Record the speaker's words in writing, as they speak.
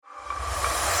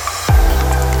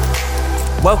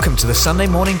Welcome to the Sunday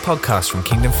morning podcast from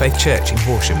Kingdom Faith Church in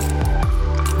Horsham.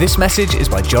 This message is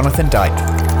by Jonathan Dyke.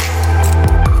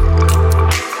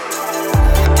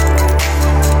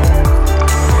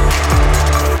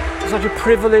 Such a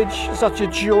privilege, such a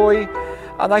joy,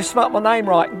 and they spelt my name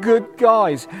right, Good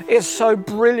Guys. It's so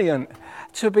brilliant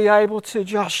to be able to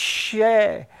just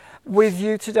share with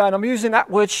you today, and I'm using that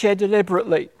word share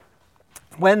deliberately.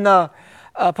 When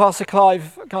Pastor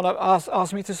Clive kind of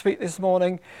asked me to speak this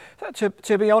morning,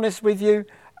 to be honest with you,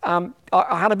 I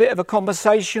had a bit of a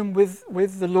conversation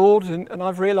with the Lord, and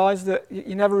I've realised that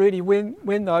you never really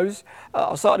win those.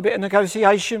 I started a bit of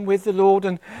negotiation with the Lord,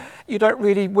 and you don't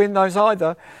really win those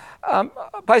either.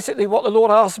 Basically, what the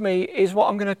Lord asked me is what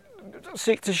I'm going to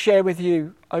seek to share with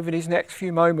you over these next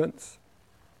few moments.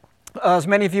 As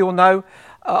many of you will know,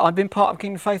 I've been part of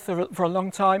Kingdom Faith for a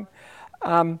long time,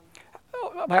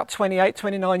 about 28,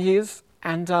 29 years,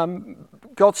 and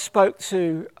God spoke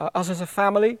to us as a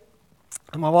family,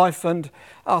 and my wife and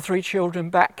our 3 children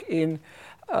back in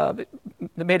the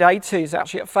mid-80s,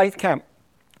 actually at Faith Camp.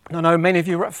 And I know many of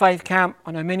you are at Faith Camp.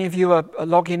 I know many of you are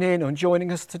logging in and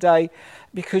joining us today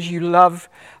because you love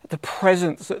the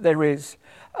presence that there is,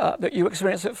 that you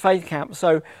experience at Faith Camp.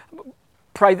 So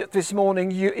pray that this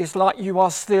morning it's like you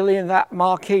are still in that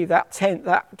marquee, that tent,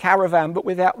 that caravan, but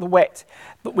without the wet,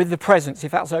 but with the presence,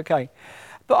 if that's okay.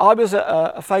 But I was at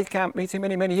a Faith Camp meeting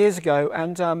many, many years ago,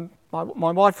 and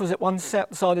my wife was at one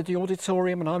side of the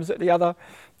auditorium and I was at the other.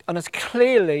 And as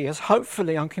clearly as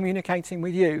hopefully I'm communicating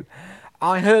with you,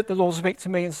 I heard the Lord speak to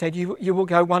me and said, you will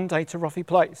go one day to Roffey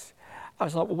Place. I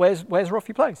was like, well, where's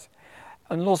Roffey Place?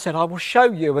 And the Lord said, I will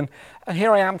show you. And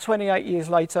here I am 28 years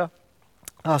later,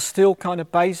 still kind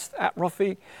of based at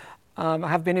Roffey. I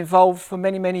have been involved for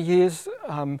many, many years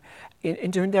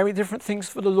in doing very different things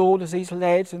for the Lord as He's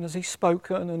led and as He's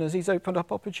spoken and as He's opened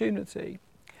up opportunity.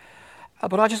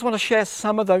 But I just want to share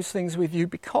some of those things with you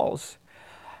because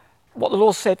what the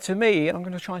Lord said to me, and I'm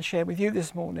going to try and share with you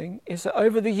this morning, is that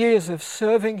over the years of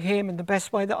serving Him in the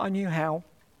best way that I knew how,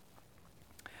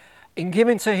 in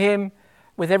giving to Him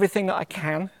with everything that I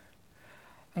can,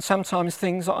 and sometimes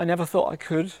things that I never thought I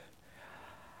could,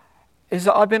 is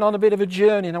that I've been on a bit of a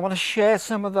journey, and I want to share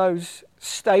some of those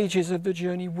stages of the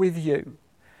journey with you.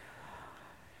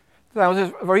 Now,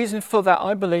 the reason for that,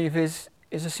 I believe, is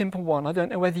a simple one. I don't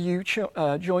know whether you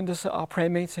joined us at our prayer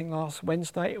meeting last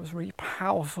Wednesday. It was really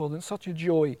powerful and such a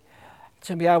joy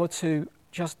to be able to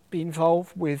just be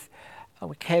involved with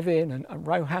Kevin and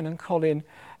Rohan and Colin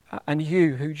and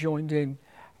you who joined in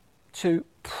to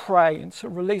pray and to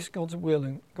release God's will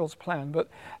and God's plan. But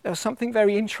there was something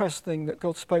very interesting that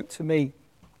God spoke to me.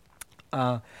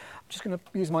 I'm just going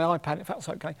to use my iPad if that's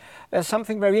okay. There's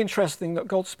something very interesting that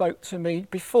God spoke to me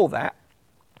before that.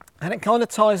 And it kind of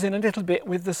ties in a little bit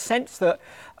with the sense that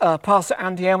Pastor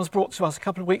Andy Elms brought to us a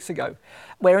couple of weeks ago,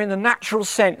 where in the natural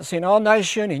sense, in our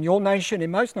nation, in your nation,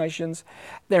 in most nations,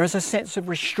 there is a sense of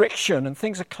restriction and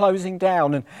things are closing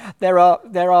down and there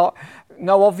are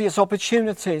no obvious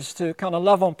opportunities to kind of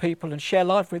love on people and share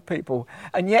life with people.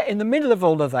 And yet in the middle of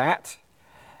all of that,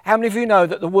 how many of you know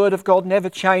that the Word of God never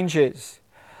changes?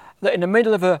 That in the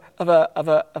middle of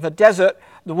a desert,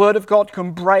 the Word of God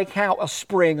can break out a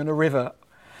spring and a river.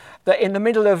 That in the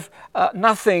middle of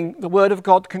nothing, the Word of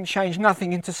God can change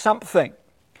nothing into something.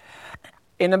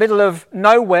 In the middle of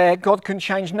nowhere, God can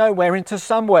change nowhere into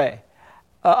somewhere.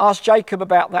 Ask Jacob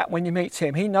about that when you meet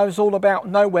him. He knows all about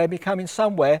nowhere becoming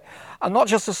somewhere, and not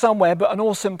just a somewhere, but an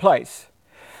awesome place.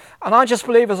 And I just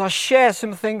believe as I share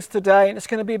some things today, and it's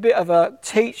going to be a bit of a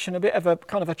teach and a bit of a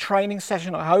kind of a training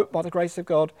session, I hope, by the grace of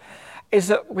God, is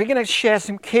that we're going to share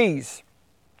some keys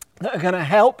that are going to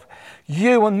help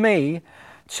you and me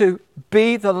to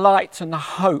be the light and the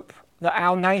hope that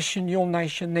our nation, your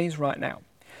nation, needs right now.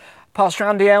 Pastor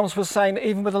Andy Elms was saying that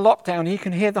even with the lockdown, he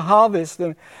can hear the harvest.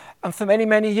 And for many,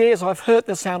 many years, I've heard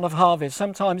the sound of harvest.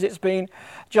 Sometimes it's been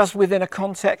just within a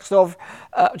context of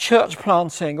church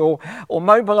planting or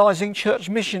mobilizing church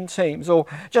mission teams or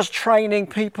just training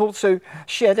people to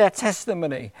share their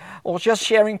testimony or just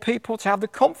sharing people to have the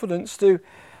confidence to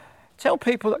tell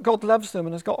people that God loves them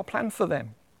and has got a plan for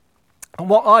them. And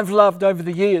what I've loved over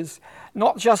the years,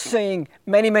 not just seeing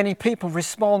many, many people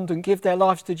respond and give their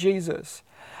lives to Jesus,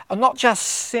 and not just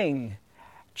sing,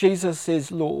 Jesus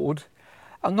is Lord,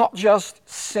 and not just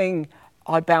sing,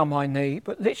 I bow my knee,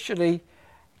 but literally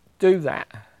do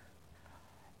that.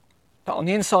 But on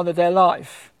the inside of their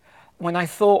life, when they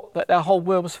thought that their whole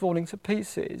world was falling to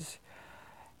pieces,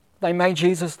 they made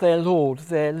Jesus their Lord,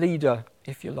 their leader,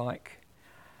 if you like.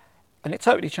 And it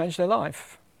totally changed their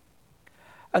life.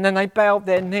 And then they bowed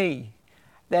their knee,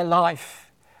 their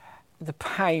life, the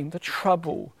pain, the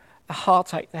trouble, the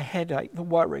heartache, the headache, the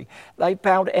worry. They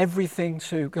bowed everything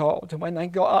to God, and when they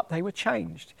got up, they were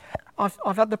changed.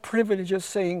 I've had the privilege of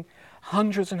seeing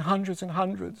hundreds and hundreds and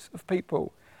hundreds of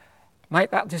people make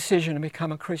that decision and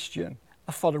become a Christian,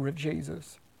 a follower of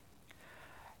Jesus.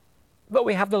 But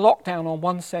we have the lockdown on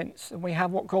one sense, and we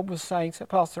have what God was saying to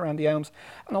Pastor Andy Elms.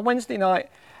 And on Wednesday night,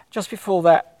 just before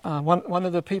that, one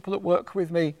of the people that work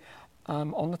with me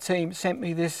on the team sent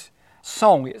me this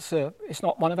song. It's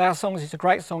not one of our songs, it's a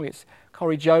great song. It's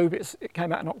Corey Job, it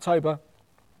came out in October.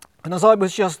 And as I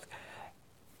was just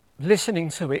listening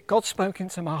to it, God spoke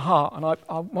into my heart, and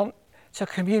I want to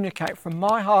communicate from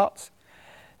my heart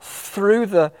through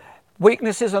the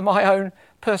weaknesses of my own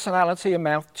personality and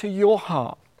mouth to your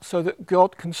heart, so that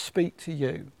God can speak to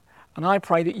you. And I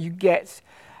pray that you get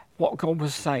what God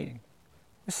was saying.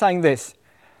 He's saying this: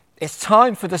 it's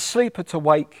time for the sleeper to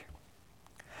wake.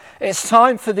 It's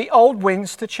time for the old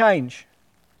winds to change.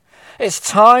 It's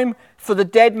time for the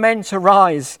dead men to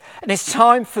rise. And it's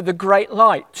time for the great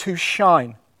light to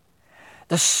shine.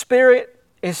 The Spirit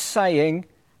is saying,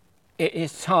 it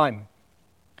is time.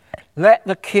 Let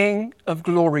the King of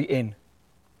Glory in.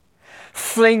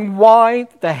 Fling wide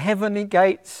the heavenly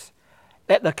gates.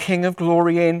 Let the King of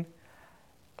Glory in.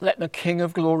 Let the King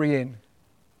of Glory in.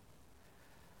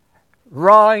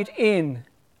 Ride in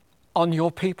on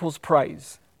your people's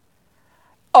praise.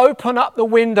 Open up the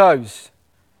windows.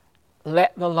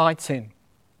 Let the light in.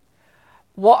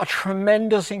 What a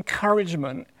tremendous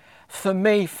encouragement for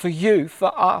me, for you,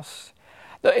 for us.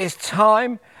 That it's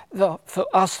time for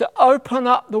us to open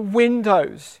up the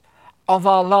windows of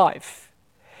our life.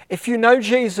 If you know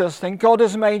Jesus, then God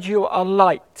has made you a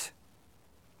light.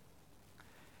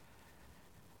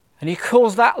 And he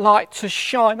calls that light to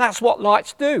shine. That's what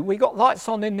lights do. We got lights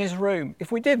on in this room.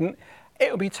 If we didn't,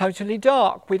 it would be totally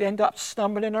dark. We'd end up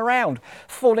stumbling around,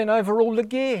 falling over all the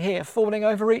gear here, falling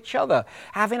over each other,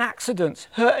 having accidents,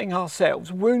 hurting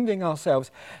ourselves, wounding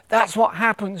ourselves. That's what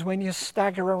happens when you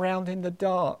stagger around in the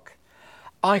dark.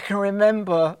 I can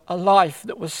remember a life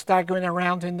that was staggering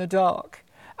around in the dark.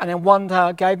 And then one day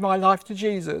I gave my life to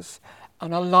Jesus,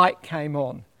 and a light came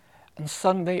on, and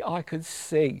suddenly I could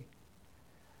see.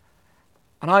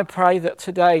 And I pray that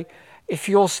today, if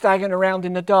you're staggering around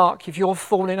in the dark, if you're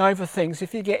falling over things,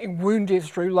 if you're getting wounded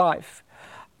through life,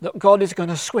 that God is going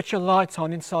to switch a light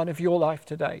on inside of your life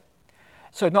today.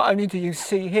 So not only do you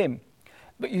see him,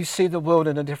 but you see the world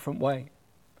in a different way.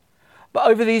 But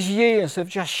over these years of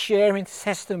just sharing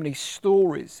testimony,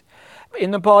 stories,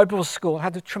 in the Bible school, I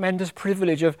had the tremendous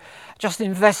privilege of just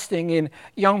investing in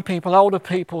young people, older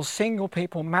people, single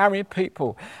people, married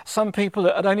people, some people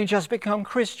that had only just become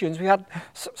Christians. We had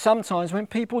sometimes when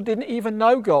people didn't even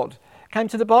know God, came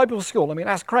to the Bible school. I mean,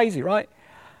 that's crazy, right?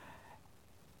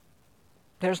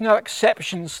 There's no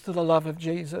exceptions to the love of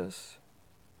Jesus.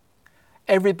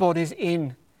 Everybody's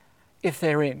in if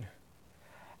they're in.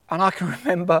 And I can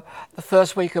remember the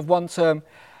first week of one term,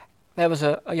 there was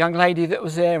a young lady that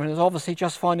was there and was obviously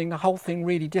just finding the whole thing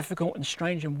really difficult and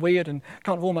strange and weird and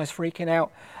kind of almost freaking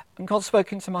out. And God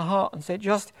spoke into my heart and said,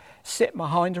 just sit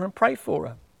behind her and pray for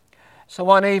her. So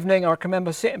one evening I can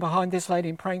remember sitting behind this lady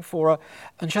and praying for her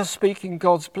and just speaking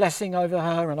God's blessing over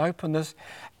her and openness.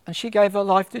 And she gave her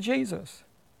life to Jesus.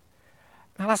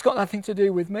 Now that's got nothing to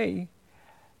do with me.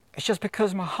 It's just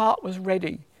because my heart was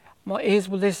ready. My ears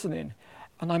were listening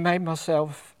and I made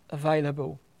myself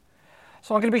available.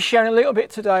 So I'm going to be sharing a little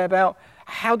bit today about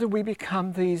how do we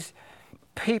become these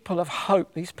people of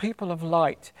hope, these people of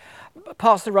light.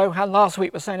 Pastor Rohan last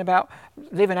week was saying about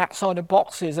living outside of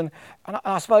boxes. And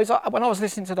I suppose when I was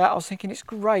listening to that, I was thinking it's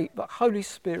great, but Holy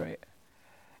Spirit,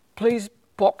 please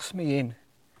box me in.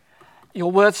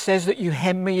 Your word says that you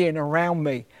hem me in around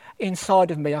me,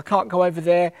 inside of me. I can't go over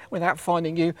there without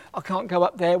finding you. I can't go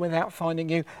up there without finding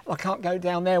you. I can't go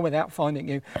down there without finding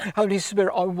you. Holy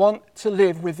Spirit, I want to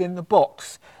live within the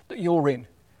box that you're in.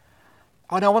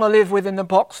 I don't want to live within the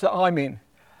box that I'm in,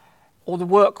 or the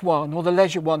work one, or the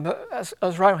leisure one. But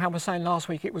as Rohan was saying last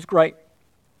week, it was great.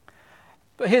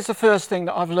 But here's the first thing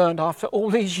that I've learned after all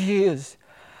these years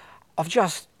of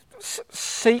just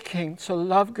seeking to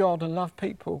love God and love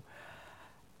people.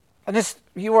 And this,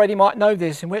 you already might know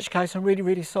this, in which case I'm really,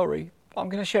 really sorry. But I'm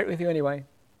going to share it with you anyway.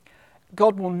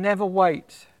 God will never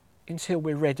wait until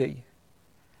we're ready.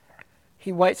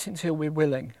 He waits until we're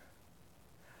willing.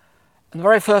 And the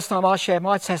very first time I shared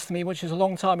my testimony, which was a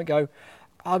long time ago,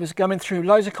 I was going through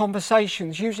loads of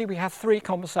conversations. Usually we have 3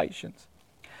 conversations.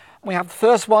 We have the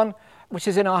first one, which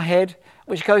is in our head,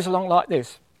 which goes along like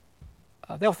this.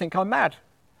 They'll think I'm mad.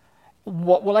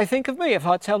 What will they think of me if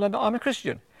I tell them that I'm a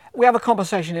Christian? We have a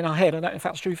conversation in our head. I don't know if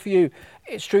that's true for you.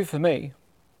 It's true for me.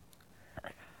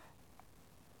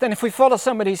 Then if we follow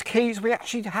some of these keys, we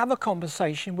actually have a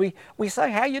conversation. We say,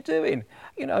 how you doing?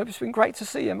 You know, it's been great to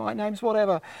see you. My name's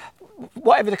whatever.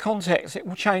 Whatever the context, it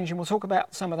will change, and we'll talk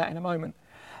about some of that in a moment.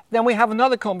 Then we have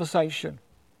another conversation.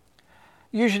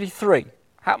 Usually 3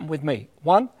 happen with me.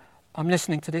 1, I'm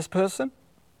listening to this person.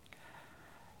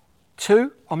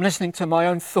 2, I'm listening to my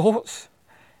own thoughts.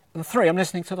 And 3, I'm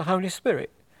listening to the Holy Spirit.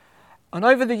 And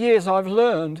over the years, I've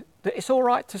learned that it's all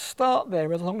right to start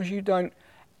there as long as you don't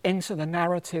enter the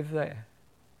narrative there.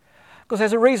 Because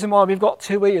there's a reason why we've got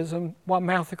 2 ears and 1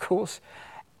 mouth, of course,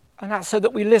 and that's so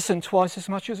that we listen twice as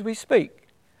much as we speak.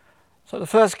 So the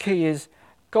first key is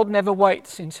God never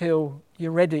waits until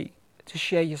you're ready to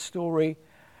share your story,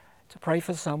 to pray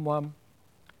for someone,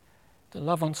 to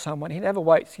love on someone. He never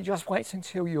waits. He just waits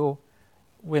until you're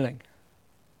willing.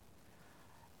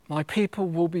 My people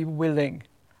will be willing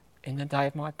in the day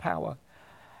of my power.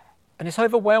 And it's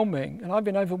overwhelming, and I've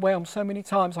been overwhelmed so many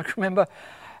times. I can remember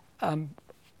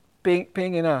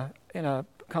being in a kind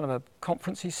of a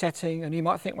conferencey setting, and you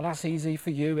might think, well, that's easy for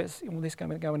you. It's all this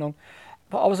going on.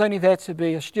 But I was only there to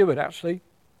be a steward, actually.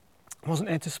 I wasn't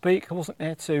there to speak. I wasn't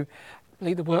there to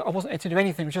lead the work. I wasn't there to do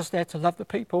anything. I was just there to love the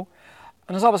people.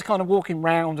 And as I was kind of walking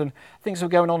round and things were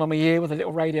going on my ear with a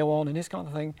little radio on and this kind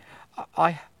of thing,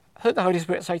 I heard the Holy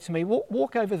Spirit say to me,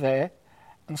 walk over there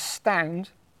and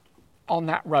stand on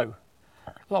that row.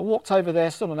 So I walked over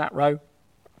there, stood on that row.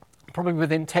 Probably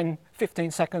within 10,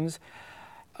 15 seconds,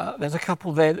 there's a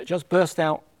couple there that just burst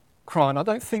out crying. I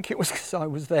don't think it was because I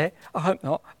was there. I hope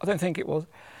not. I don't think it was.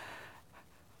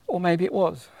 Or maybe it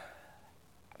was.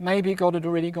 Maybe God had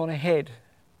already gone ahead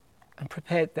and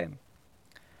prepared them.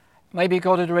 Maybe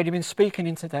God had already been speaking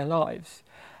into their lives.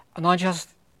 And I just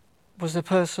was the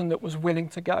person that was willing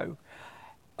to go.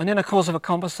 And in the course of a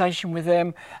conversation with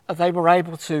them, they were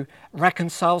able to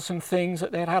reconcile some things,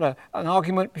 that they'd had an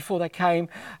argument before they came,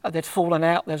 they'd fallen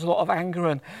out, there's a lot of anger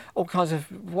and all kinds of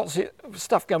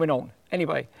stuff going on.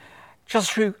 Anyway,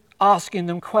 just through asking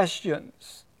them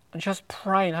questions and just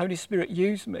praying, Holy Spirit,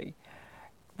 use me,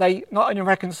 they not only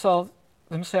reconciled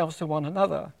themselves to one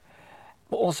another,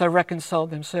 but also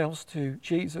reconciled themselves to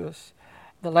Jesus.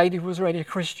 The lady was already a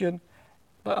Christian,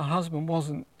 but her husband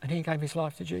wasn't, and he gave his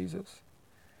life to Jesus.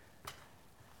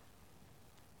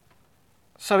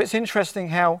 So it's interesting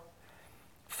how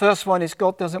first one is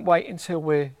God doesn't wait until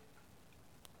we're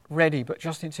ready, but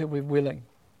just until we're willing.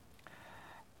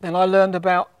 Then I learned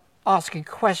about asking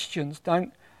questions.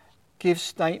 Don't give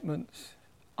statements,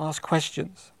 ask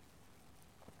questions.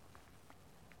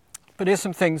 But here's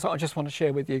some things that I just want to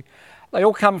share with you. They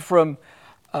all come from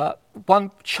one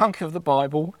chunk of the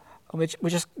Bible, and we're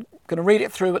just going to read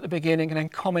it through at the beginning and then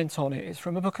comment on it. It's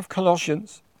from the book of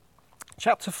Colossians,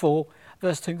 chapter 4,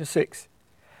 verse 2 to 6.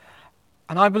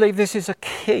 And I believe this is a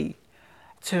key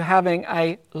to having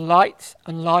a light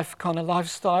and life kind of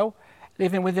lifestyle,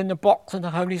 living within the box of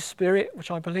the Holy Spirit,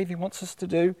 which I believe he wants us to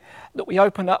do, that we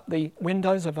open up the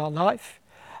windows of our life,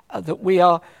 that we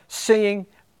are seeing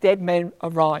dead men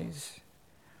arise.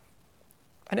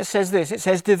 And it says this, it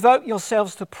says, devote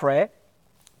yourselves to prayer,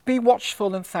 be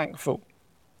watchful and thankful,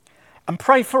 and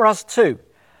pray for us too,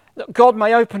 that God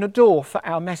may open a door for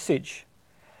our message,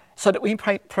 so that we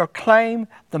may proclaim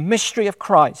the mystery of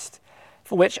Christ,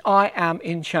 for which I am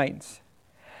in chains.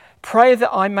 Pray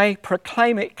that I may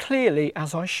proclaim it clearly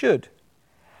as I should.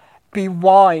 Be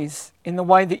wise in the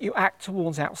way that you act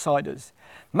towards outsiders.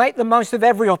 Make the most of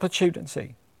every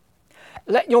opportunity.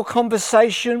 Let your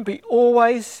conversation be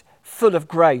always full of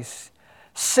grace,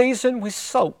 seasoned with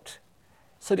salt,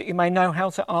 so that you may know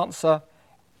how to answer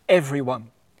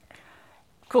everyone.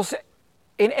 Of course,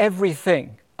 in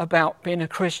everything about being a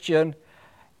Christian,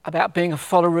 about being a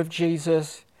follower of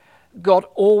Jesus, God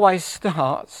always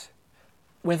starts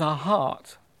with our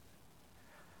heart.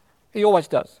 He always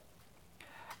does.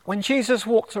 When Jesus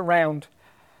walked around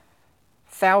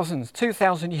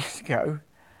 2,000 years ago,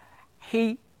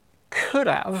 he could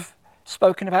have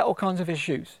spoken about all kinds of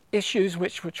issues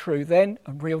which were true then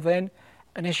and real then,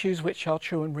 and issues which are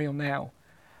true and real now.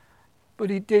 But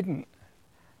he didn't.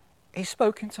 He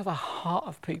spoke into the heart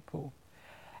of people.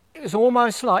 It was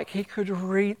almost like he could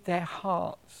read their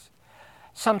hearts.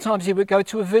 Sometimes he would go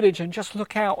to a village and just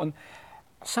look out, and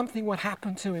something would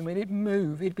happen to him, and he'd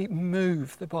move. He'd be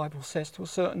moved, the Bible says, to a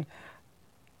certain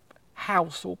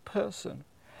house or person.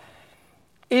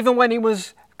 Even when he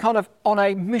was kind of on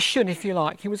a mission, if you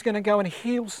like, he was going to go and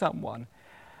heal someone,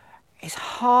 his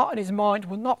heart and his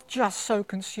mind were not just so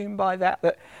consumed by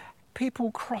that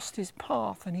people crossed his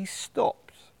path and he stopped.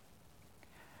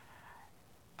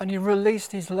 And he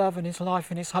released his love and his life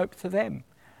and his hope to them.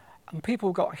 And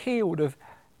people got healed of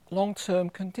long-term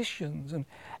conditions and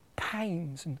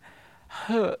pains and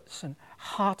hurts and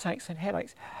heartaches and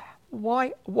headaches.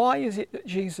 Why is it that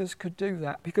Jesus could do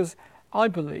that? Because I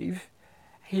believe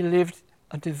he lived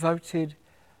a devoted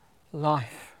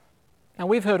life. Now,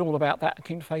 we've heard all about that at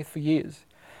Kingdom Faith for years,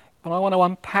 but I want to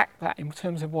unpack that in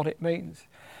terms of what it means.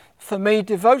 For me,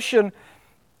 devotion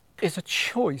is a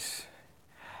choice.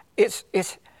 It's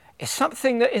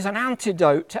something that is an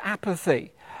antidote to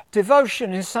apathy.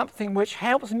 Devotion is something which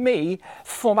helps me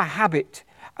form a habit.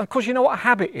 And of course, you know what a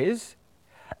habit is?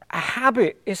 A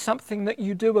habit is something that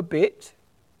you do a bit,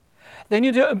 then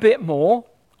you do it a bit more,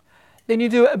 then you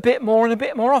do it a bit more and a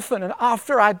bit more often. And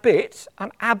after a bit,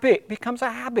 an habit becomes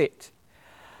a habit.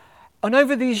 And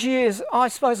over these years, I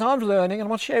suppose I'm learning, and I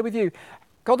want to share with you,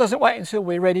 God doesn't wait until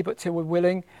we're ready, but till we're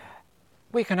willing.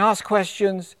 We can ask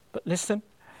questions, but listen.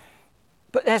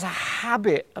 But there's a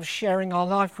habit of sharing our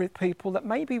life with people that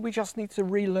maybe we just need to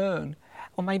relearn,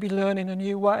 or maybe learn in a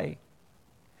new way.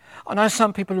 I know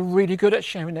some people are really good at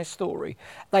sharing their story.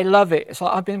 They love it. It's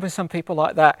like I've been with some people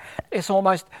like that. It's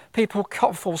almost people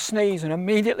cough or sneeze and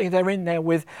immediately they're in there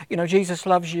with, Jesus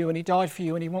loves you and he died for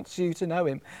you and he wants you to know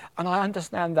him. And I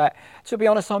understand that. To be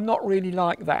honest, I'm not really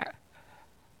like that.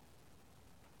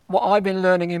 What I've been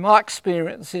learning in my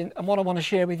experience and what I want to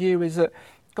share with you is that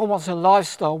God wants a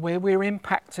lifestyle where we're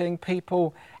impacting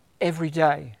people every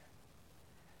day.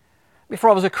 Before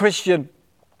I was a Christian,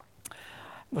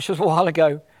 which was a while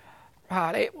ago,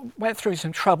 it went through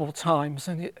some troubled times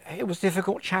and it was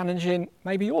difficult, challenging.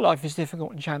 Maybe your life is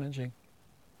difficult and challenging.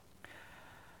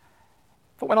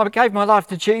 But when I gave my life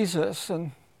to Jesus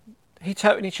and he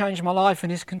totally changed my life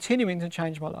and is continuing to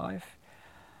change my life,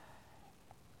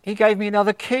 he gave me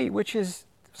another key, which is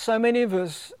so many of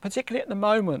us, particularly at the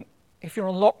moment, if you're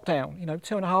on lockdown,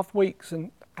 2.5 weeks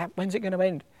and when's it going to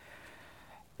end?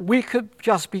 We could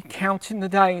just be counting the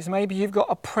days. Maybe you've got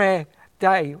a prayer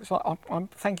day. It's like,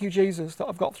 thank you, Jesus, that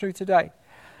I've got through today.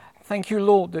 Thank you,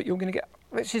 Lord, that you're going to get...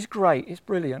 This is great. It's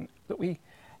brilliant that we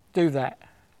do that.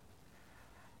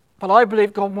 But I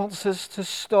believe God wants us to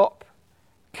stop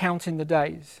counting the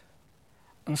days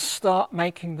and start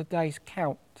making the days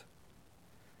count.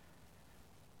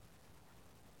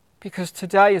 Because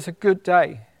today is a good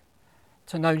day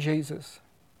to know Jesus.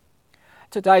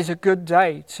 Today is a good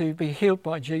day to be healed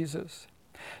by Jesus.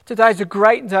 Today is a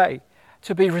great day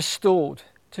to be restored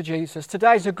to Jesus.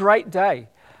 Today is a great day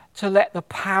to let the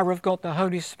power of God, the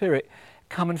Holy Spirit,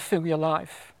 come and fill your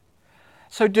life.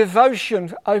 So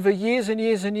devotion over years and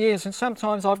years and years, and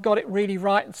sometimes I've got it really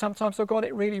right and sometimes I've got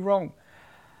it really wrong.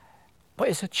 But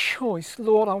it's a choice.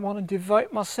 Lord, I want to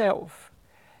devote myself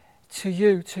to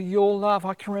you, to your love.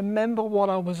 I can remember what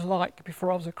I was like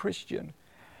before I was a Christian.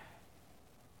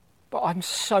 But I'm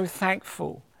so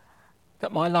thankful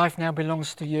that my life now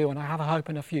belongs to you and I have a hope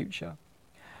and a future.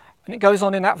 And it goes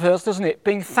on in that verse, doesn't it?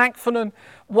 Being thankful and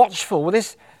watchful. Well,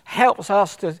 this helps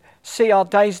us to see our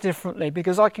days differently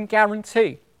because I can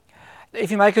guarantee that if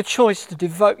you make a choice to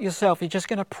devote yourself, you're just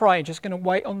going to pray, just going to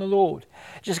wait on the Lord,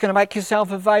 just going to make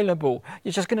yourself available.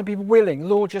 You're just going to be willing.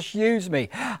 Lord, just use me.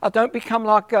 I don't become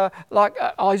like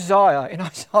Isaiah. In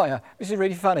Isaiah, this is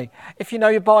really funny. If you know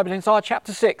your Bible, in Isaiah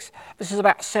chapter 6, this is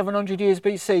about 700 years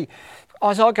BC.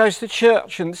 Isaiah goes to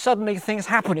church and suddenly things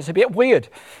happen. It's a bit weird.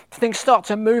 Things start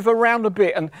to move around a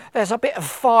bit and there's a bit of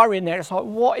fire in there. It's like,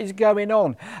 what is going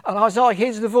on? And Isaiah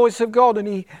hears the voice of God and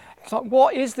it's like,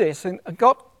 what is this? And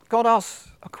God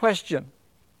asks a question.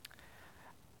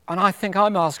 And I think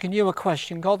I'm asking you a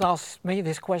question. God asks me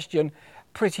this question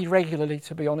pretty regularly,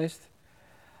 to be honest.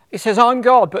 He says, I'm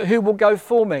God, but who will go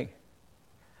for me?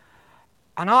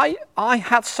 And I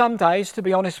had some days, to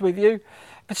be honest with you,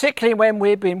 particularly when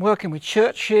we've been working with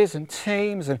churches and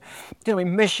teams and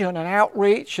doing mission and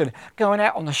outreach and going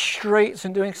out on the streets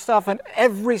and doing stuff, and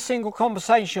every single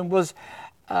conversation was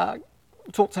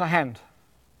talk to the hand.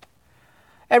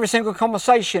 Every single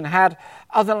conversation had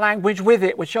other language with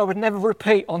it, which I would never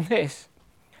repeat on this.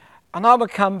 And I would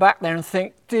come back there and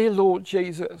think, dear Lord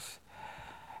Jesus,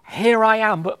 here I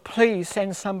am, but please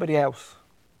send somebody else.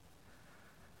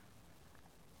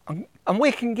 And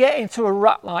we can get into a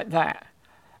rut like that.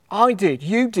 I did,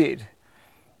 you did.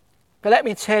 But let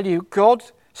me tell you, God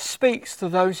speaks to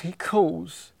those he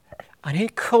calls, and he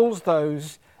calls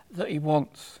those that he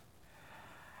wants.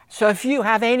 So if you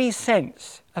have any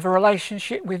sense of a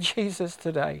relationship with Jesus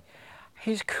today,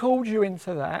 he's called you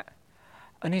into that,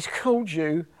 and he's called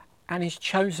you and he's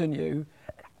chosen you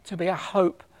to be a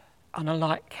hope and a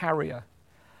light carrier.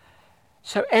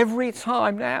 So every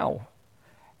time now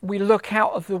we look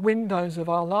out of the windows of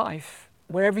our life,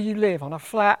 wherever you live, on a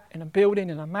flat, in a building,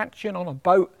 in a mansion, on a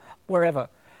boat, wherever,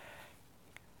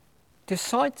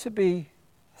 decide to be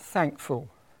thankful.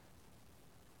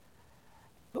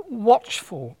 But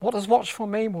watchful. What does watchful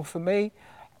mean? Well, for me,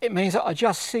 it means that I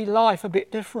just see life a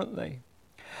bit differently.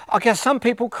 I guess some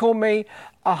people call me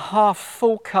a half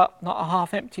full cup, not a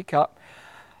half empty cup.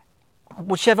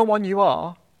 Whichever one you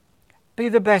are, be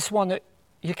the best one that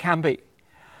you can be.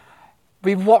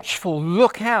 Be watchful.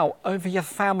 Look out over your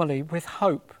family with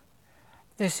hope.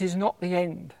 This is not the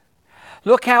end.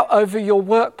 Look out over your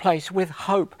workplace with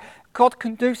hope. God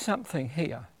can do something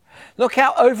here. Look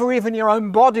out over even your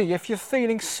own body if you're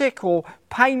feeling sick or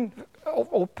pain.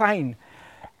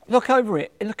 Look over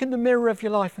it. Look in the mirror of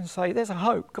your life and say, there's a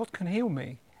hope. God can heal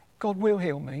me. God will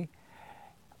heal me.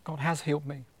 God has healed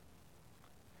me.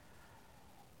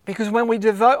 Because when we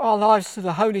devote our lives to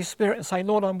the Holy Spirit and say,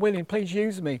 Lord, I'm willing, please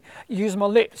use me. Use my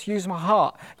lips, use my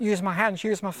heart, use my hands,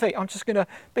 use my feet. I'm just going to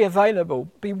be available,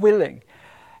 be willing.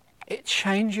 It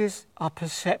changes our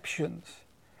perceptions.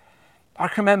 I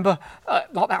can remember,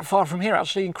 not that far from here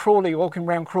actually, in Crawley, walking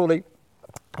around Crawley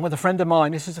with a friend of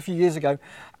mine. This is a few years ago.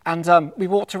 And we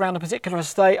walked around a particular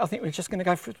estate. I think we were just going to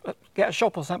go get a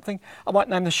shop or something. I won't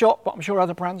name the shop, but I'm sure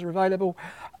other brands are available.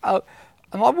 And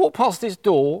I walked past this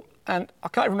door, and I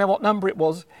can't remember what number it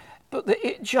was, but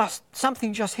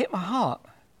something just hit my heart.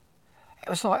 It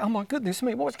was like, oh my goodness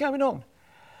me, what's going on?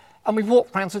 And we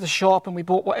walked round to the shop and we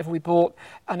bought whatever we bought.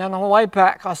 And then on the way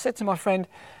back, I said to my friend,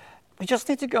 we just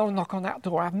need to go and knock on that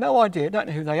door. I have no idea, don't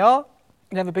know who they are.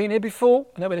 Never been here before.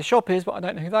 I know where the shop is, but I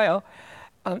don't know who they are.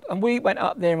 And we went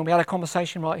up there and we had a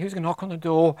conversation, right, who's going to knock on the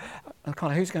door and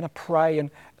kind of who's going to pray and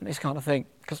this kind of thing,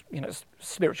 because, you know, it's a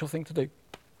spiritual thing to do.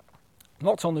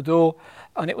 Knocked on the door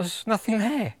and it was nothing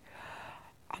there.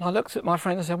 And I looked at my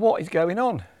friend and said, what is going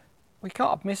on? We can't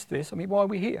have missed this. I mean, why are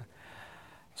we here?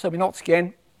 So we knocked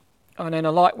again, and then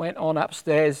a light went on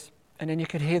upstairs, and then you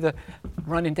could hear the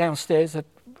running downstairs,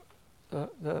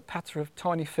 the patter of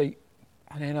tiny feet.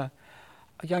 And then a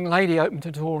young lady opened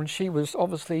the door, and she was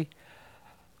obviously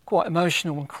quite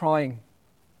emotional and crying.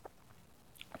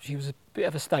 She was a bit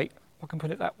of a state, I can put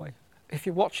it that way. If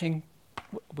you're watching,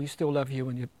 we still love you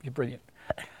and you're brilliant.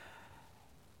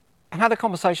 And had a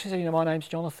conversation, said, you know, my name's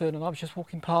Jonathan, and I was just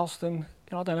walking past, and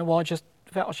I don't know why, I just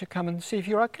felt I should come and see if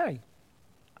you're okay.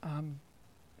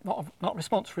 Not a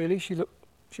response really. She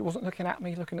wasn't looking at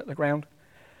me, looking at the ground.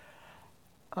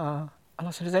 And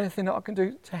I said, is there anything that I can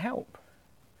do to help?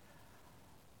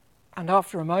 And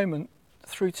after a moment,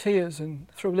 through tears and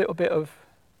through a little bit of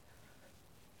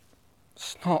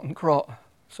snot and grot,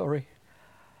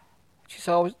 she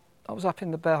said, I was up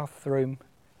in the bathroom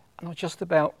and I was just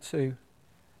about to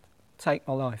take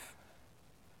my life.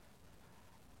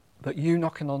 But you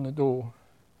knocking on the door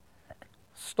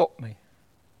stopped me.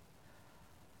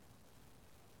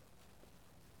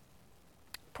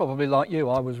 Probably like you,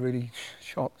 I was really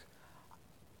shocked.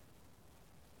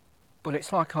 But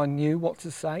it's like I knew what to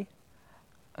say,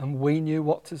 and we knew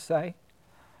what to say.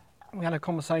 We had a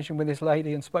conversation with this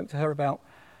lady and spoke to her about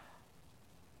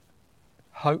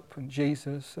hope and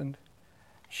Jesus, and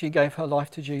she gave her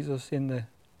life to Jesus in the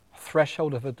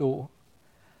threshold of a door.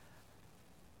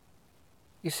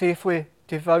 You see, if we're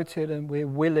devoted and we're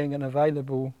willing and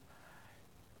available,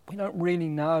 we don't really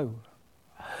know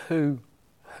who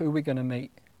we're going to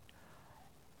meet.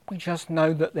 We just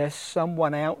know that there's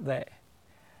someone out there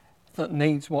that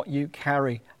needs what you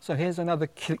carry. So here's another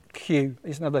cue,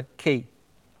 here's another key.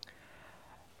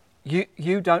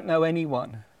 You don't know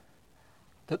anyone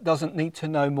that doesn't need to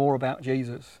know more about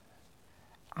Jesus,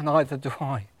 and neither do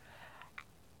I.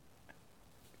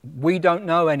 We don't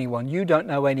know anyone, you don't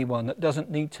know anyone that doesn't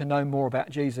need to know more about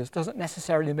Jesus. Doesn't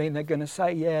necessarily mean they're going to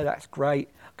say, yeah, that's great,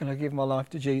 I'm going to give my life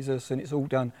to Jesus and it's all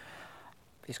done.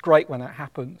 It's great when that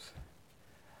happens.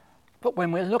 But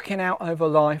when we're looking out over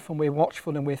life and we're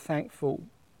watchful and we're thankful,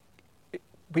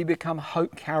 we become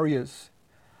hope carriers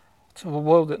to a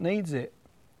world that needs it.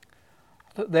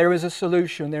 That there is a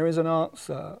solution, there is an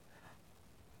answer,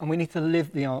 and we need to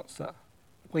live the answer.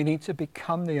 We need to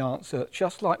become the answer,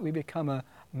 just like we become a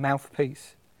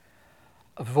mouthpiece,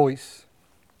 a voice.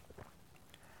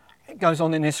 It goes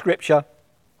on in this scripture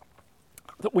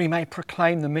that we may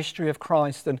proclaim the mystery of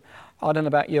Christ. And I don't know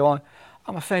about you, I'm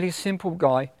a fairly simple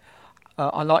guy.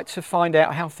 I like to find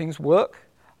out how things work.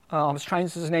 I was trained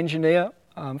as an engineer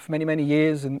for many, many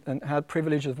years and had the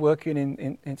privilege of working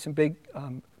in some big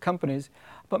companies.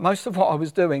 But most of what I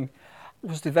was doing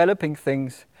was developing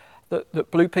things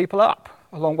that blew people up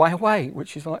a long way away,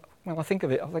 which is like, when I think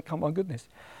of it, I think, oh my goodness.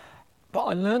 But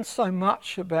I learned so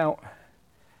much about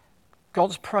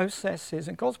God's processes,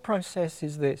 and God's process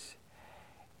is this.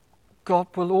 God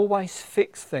will always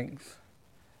fix things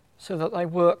so that they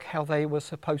work how they were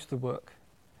supposed to work.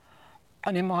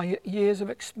 And in my years of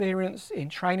experience in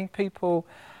training people,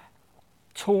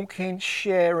 talking,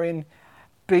 sharing,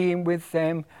 being with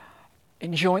them,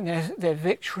 enjoying their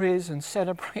victories and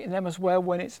celebrating them as well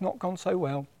when it's not gone so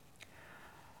well.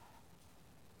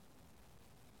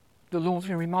 The Lord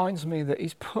reminds me that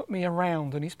He's put me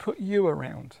around and He's put you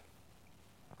around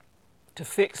to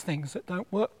fix things that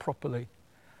don't work properly.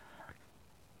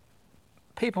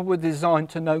 People were designed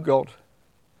to know God.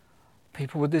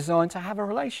 People were designed to have a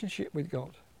relationship with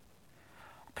God.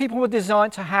 People were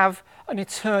designed to have an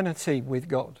eternity with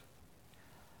God.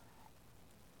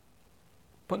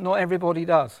 But not everybody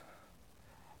does.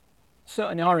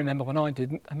 Certainly I remember when I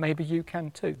didn't, and maybe you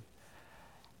can too.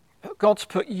 But God's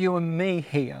put you and me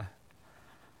here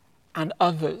and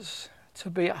others to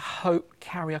be a hope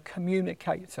carrier,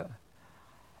 communicator.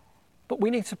 But we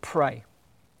need to pray.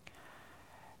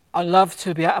 I love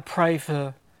to be able to pray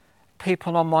for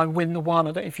people on my Win the One.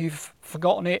 I don't know if you've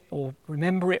forgotten it or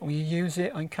remember it or you use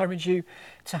it. I encourage you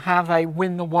to have a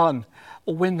Win the One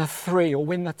or Win the 3 or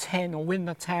Win the 10 or Win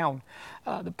the Town.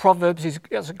 The Proverbs is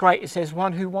great. It says,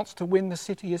 one who wants to win the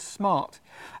city is smart.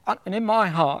 And in my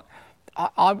heart,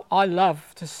 I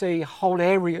love to see whole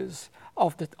areas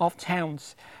of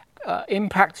towns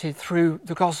impacted through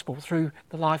the gospel, through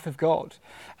the life of God.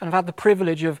 And I've had the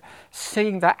privilege of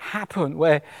seeing that happen,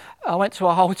 where I went to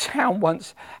a whole town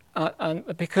once, and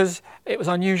because it was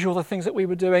unusual, the things that we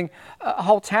were doing, a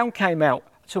whole town came out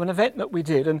to an event that we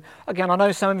did. And again, I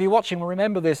know some of you watching will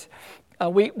remember this.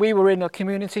 We were in a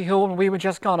community hall and we were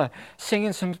just kind of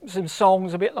singing some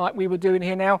songs, a bit like we were doing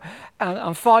here now.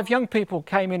 And 5 young people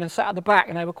came in and sat at the back,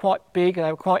 and they were quite big, and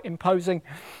they were quite imposing.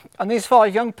 And these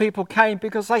 5 young people came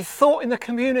because they thought in the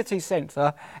community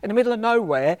centre, in the middle of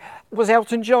nowhere, was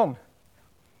Elton John.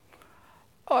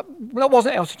 Well, it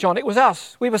wasn't Elton John, it was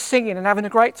us. We were singing and having a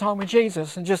great time with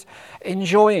Jesus and just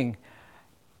enjoying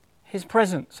His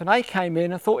presence. And they came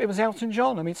in and thought it was Elton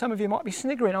John. I mean, some of you might be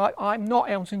sniggering. I'm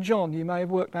not Elton John. You may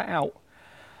have worked that out.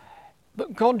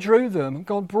 But God drew them,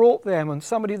 God brought them, and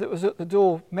somebody that was at the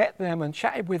door met them and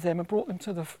chatted with them and brought them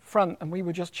to the front, and we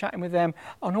were just chatting with them.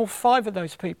 And all 5 of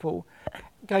those people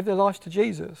gave their lives to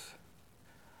Jesus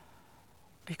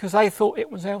because they thought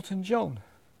it was Elton John.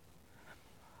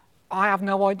 I have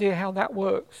no idea how that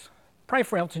works. Pray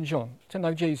for Elton John to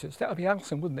know Jesus. That would be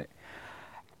awesome, wouldn't it?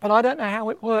 But I don't know how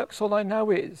it works. All I know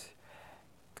is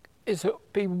that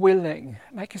be willing,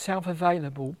 make yourself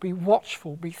available, be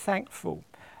watchful, be thankful,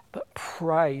 but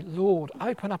pray. Lord,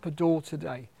 open up a door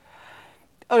today.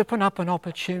 Open up an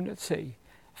opportunity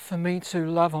for me to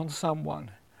love on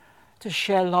someone, to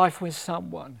share life with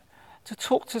someone, to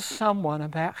talk to someone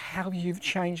about how you've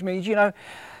changed me. You know,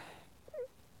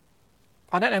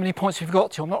 I don't know how many points we've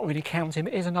got to. I'm not really counting,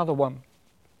 but here's another one.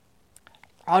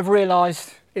 I've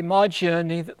realised in my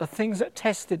journey that the things that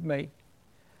tested me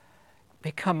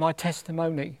become my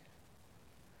testimony.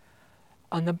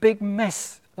 And the big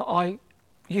mess that I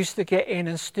used to get in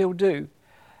and still do,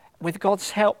 with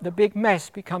God's help, the big mess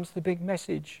becomes the big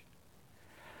message.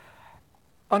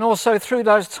 And also through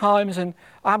those times, and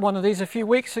I had one of these a few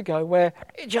weeks ago, where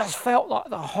it just felt like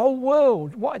the whole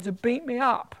world wanted to beat me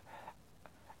up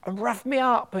and rough me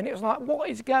up, and it was like, what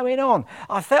is going on?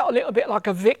 I felt a little bit like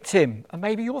a victim, and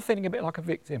maybe you're feeling a bit like a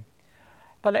victim.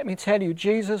 But let me tell you,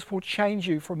 Jesus will change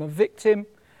you from a victim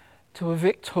to a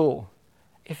victor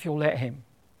if you'll let Him.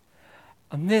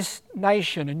 And this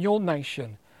nation and your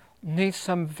nation needs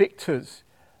some victors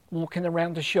walking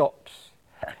around the shops.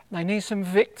 They need some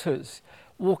victors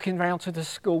walking around to the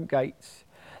school gates.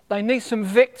 They need some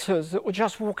victors that were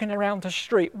just walking around the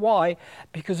street. Why?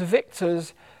 Because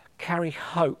victors carry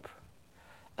hope.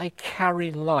 They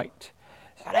carry light.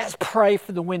 So let's pray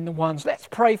for the Win the Ones. Let's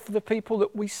pray for the people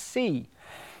that we see.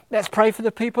 Let's pray for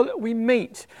the people that we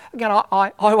meet. Again,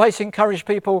 I always encourage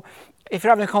people, if you're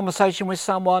having a conversation with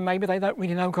someone, maybe they don't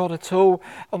really know God at all,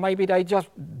 or maybe they just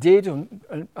did and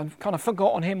kind of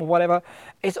forgotten Him or whatever,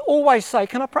 it's always say,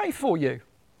 can I pray for you?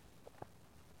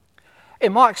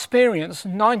 In my experience,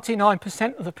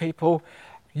 99% of the people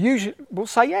usually will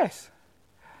say yes.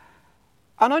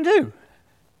 And I do.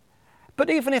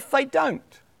 But even if they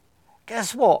don't,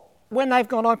 guess what? When they've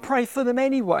gone, I pray for them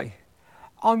anyway.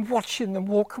 I'm watching them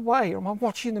walk away, or I'm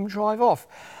watching them drive off.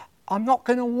 I'm not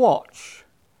going to watch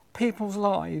people's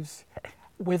lives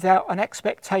without an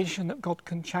expectation that God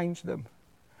can change them.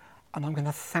 And I'm going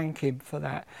to thank Him for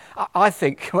that. I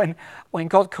think when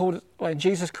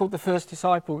Jesus called the first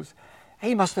disciples,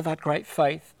 He must have had great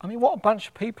faith. I mean, what a bunch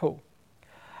of people.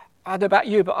 I don't know about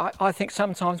you, but I think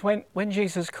sometimes when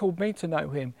Jesus called me to know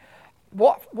Him,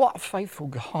 what a faithful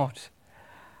God.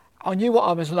 I knew what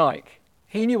I was like.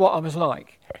 He knew what I was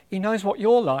like. He knows what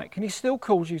you're like, and He still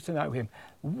calls you to know Him.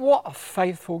 What a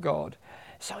faithful God.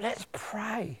 So let's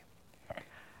pray.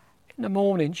 in the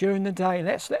morning, during the day,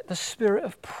 let's let the spirit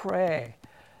of prayer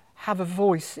have a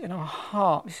voice in our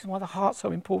heart. This is why the heart's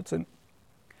so important.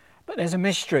 But there's a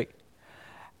mystery.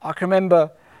 I can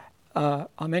remember, I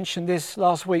mentioned this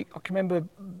last week, I can remember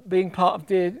being part of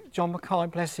dear John Mackay,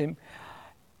 bless him.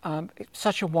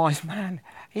 Such a wise man.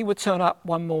 He would turn up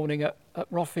one morning at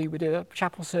Roffey, we did a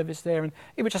chapel service there, and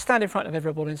he would just stand in front of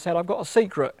everybody and say, I've got a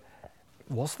secret.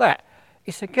 What's that?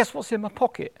 He said, guess what's in my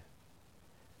pocket?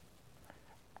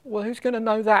 Well, who's going to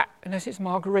know that unless it's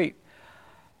Marguerite?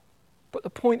 But the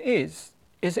point is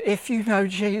that if you know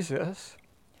Jesus,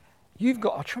 you've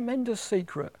got a tremendous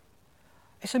secret.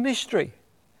 It's a mystery.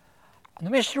 And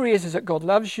the mystery is that God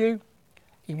loves you.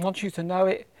 He wants you to know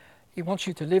it. He wants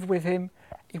you to live with him.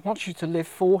 He wants you to live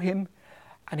for him.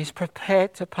 And he's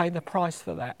prepared to pay the price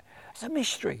for that. It's a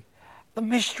mystery. The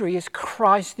mystery is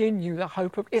Christ in you, the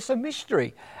hope of... It's a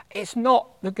mystery. It's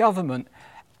not the government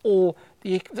or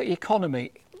the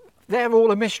economy. They're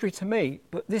all a mystery to me,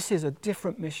 but this is a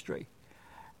different mystery.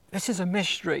 This is a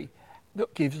mystery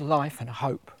that gives life and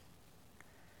hope.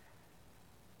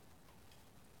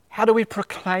 How do we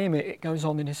proclaim it? It goes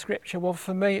on in the scripture. Well,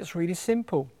 for me, it's really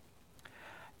simple.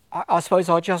 I suppose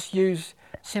I just use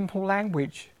simple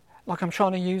language, like I'm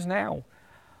trying to use now.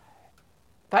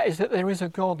 That is that there is a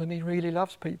God and he really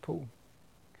loves people.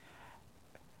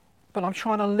 But I'm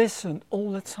trying to listen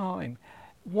all the time.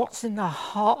 What's in the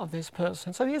heart of this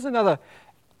person? So here's another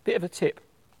bit of a tip.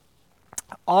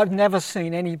 I've never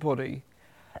seen anybody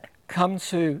come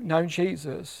to know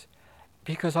Jesus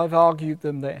because I've argued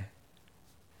them there.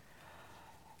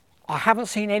 I haven't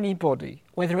seen anybody,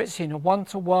 whether it's in a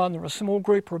one-to-one or a small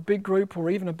group or a big group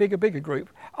or even a bigger group,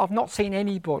 I've not seen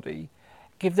anybody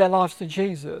give their lives to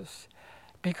Jesus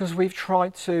because we've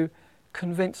tried to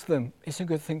convince them it's a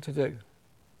good thing to do.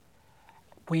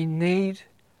 We need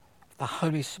the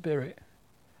Holy Spirit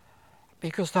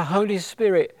because the Holy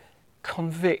Spirit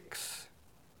convicts.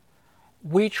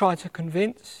 We try to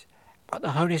convince, but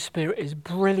the Holy Spirit is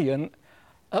brilliant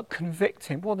at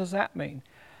convicting. What does that mean?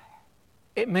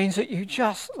 It means that you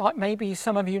just, like maybe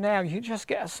some of you now, you just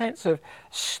get a sense of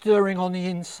stirring on the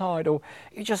inside, or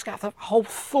you just get the whole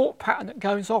thought pattern that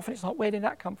goes off and it's like, where did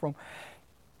that come from?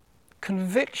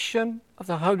 Conviction of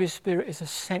the Holy Spirit is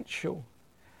essential,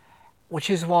 which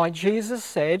is why Jesus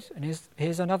said, and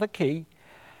here's another key,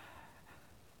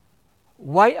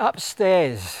 wait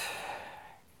upstairs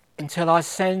until I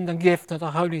send the gift of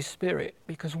the Holy Spirit,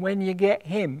 because when you get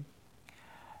him,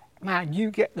 man, you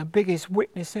get the biggest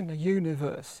witness in the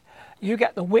universe. You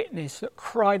get the witness that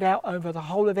cried out over the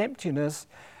whole of emptiness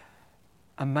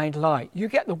and made light. You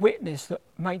get the witness that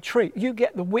made tree. You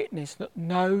get the witness that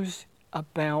knows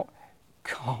about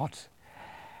God.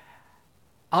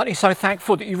 Aren't you so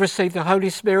thankful that you received the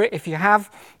Holy Spirit? If you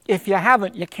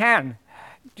haven't, you can.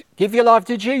 Give your life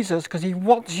to Jesus because he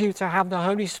wants you to have the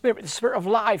Holy Spirit, the Spirit of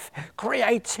life,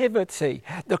 creativity,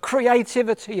 the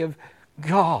creativity of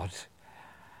God.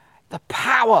 The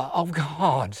power of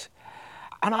God.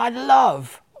 And I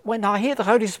love when I hear the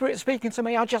Holy Spirit speaking to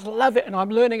me, I just love it, and I'm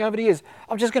learning over the years.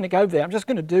 I'm just going to go there. I'm just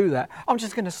going to do that. I'm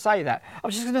just going to say that.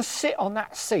 I'm just going to sit on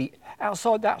that seat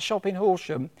outside that shop in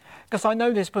Horsham because I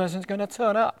know this person's going to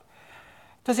turn up.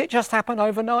 Does it just happen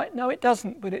overnight? No, it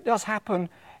doesn't, but it does happen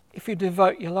if you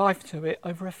devote your life to it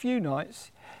over a few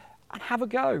nights and have a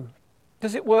go.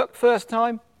 Does it work first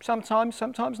time? Sometimes,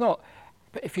 sometimes not.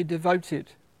 But if you're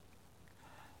devoted,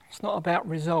 it's not about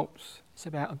results, it's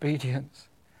about obedience.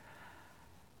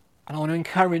 And I want to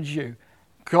encourage you,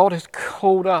 God has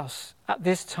called us at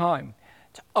this time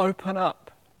to open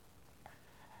up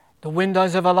the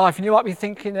windows of our life. And you might be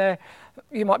thinking,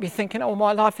 oh,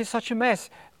 my life is such a mess.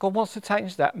 God wants to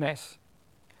change that mess.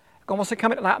 God wants to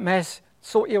come into that mess,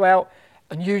 sort you out,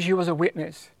 and use you as a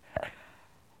witness.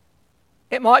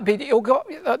 It might be that you've got,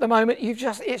 at the moment,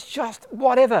 it's just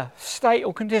whatever state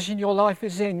or condition your life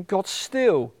is in, God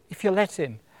still, if you let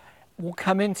him, will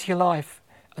come into your life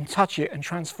and touch it and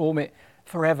transform it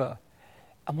forever.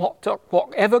 And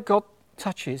whatever God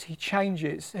touches, he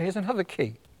changes. Here's another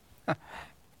key.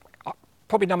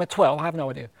 Probably number 12, I have no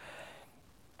idea.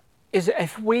 Is that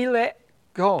if we let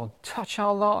God touch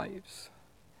our lives,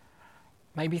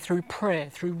 maybe through prayer,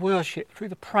 through worship, through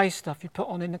the praise stuff you put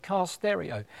on in the car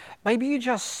stereo. Maybe you're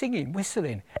just singing,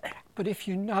 whistling. But if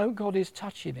you know God is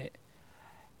touching it,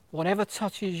 whatever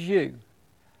touches you,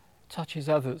 touches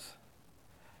others.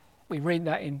 We read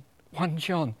that in 1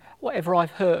 John. Whatever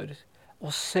I've heard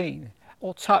or seen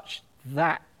or touched,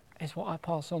 that is what I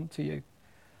pass on to you.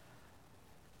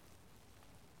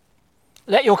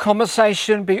 Let your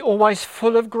conversation be always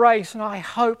full of grace. And I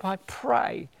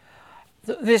pray,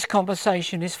 that this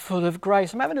conversation is full of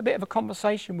grace. I'm having a bit of a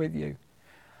conversation with you.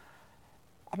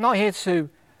 I'm not here to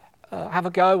have a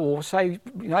go or say,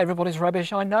 everybody's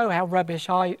rubbish. I know how rubbish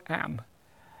I am.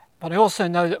 But I also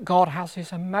know that God has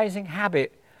this amazing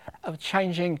habit of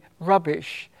changing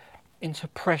rubbish into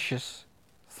precious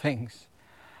things.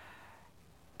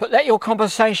 But let your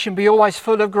conversation be always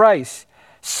full of grace,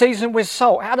 seasoned with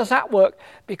salt. How does that work?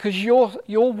 Because your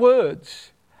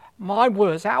words, my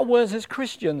words, our words as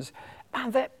Christians,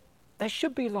 man, they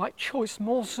should be like choice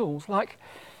morsels, like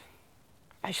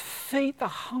they feed the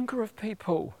hunger of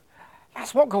people.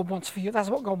 That's what God wants for you. That's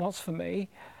what God wants for me.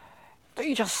 That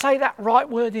you just say that right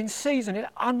word in season, it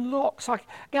unlocks. I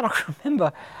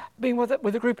remember being with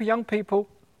a group of young people,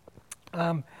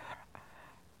 and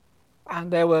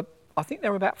I think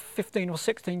there were about 15 or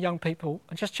 16 young people,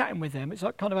 and just chatting with them. It's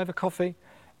like kind of over coffee,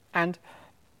 and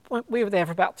we were there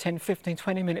for about 10, 15,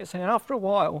 20 minutes, and then after a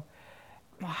while,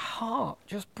 my heart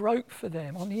just broke for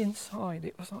them on the inside.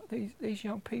 It was like these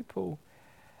young people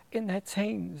in their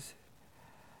teens.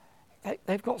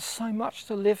 They've got so much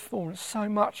to live for and so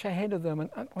much ahead of them. And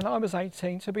when I was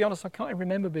 18, to be honest, I can't even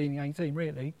remember being 18,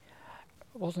 really.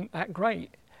 It wasn't that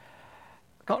great.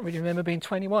 I can't really remember being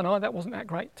 21 either. That wasn't that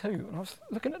great too. And I was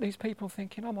looking at these people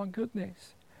thinking, oh my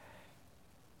goodness,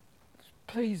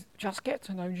 please just get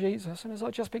to know Jesus. And as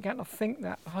I just began to think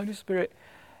that, the Holy Spirit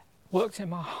worked in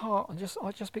my heart, and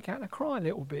I just began to cry a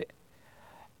little bit.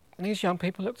 And these young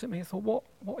people looked at me and thought,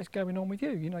 what is going on with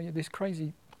you? You're this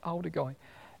crazy older guy.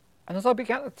 And as I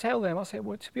began to tell them, I said,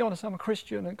 well, to be honest, I'm a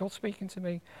Christian, and God's speaking to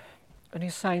me, and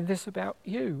he's saying this about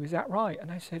you. Is that right? And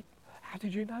they said, how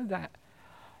did you know that?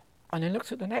 And then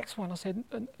looked at the next one. I said,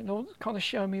 and kind of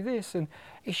show me this, and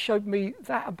he showed me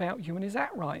that about you, and is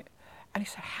that right? And he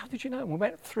said, how did you know? And we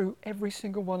went through every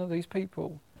single one of these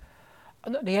people.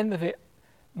 And at the end of it,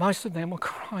 most of them were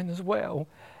crying as well,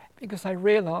 because they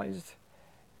realised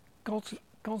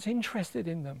God's interested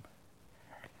in them.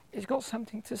 He's got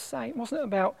something to say. It wasn't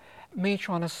about me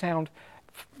trying to sound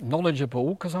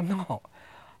knowledgeable, because I'm not.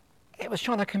 It was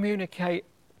trying to communicate,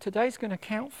 today's going to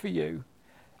count for you,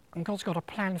 and God's got a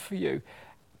plan for you,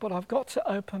 but I've got to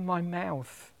open my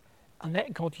mouth and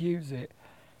let God use it.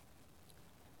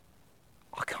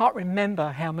 I can't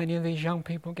remember how many of these young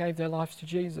people gave their lives to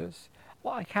Jesus.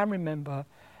 What I can remember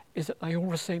is that they all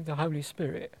received the Holy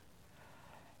Spirit.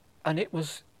 And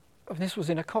this was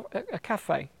in a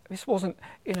cafe. This wasn't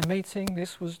in a meeting,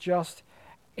 this was just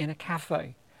in a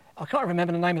cafe. I can't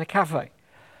remember the name of the cafe.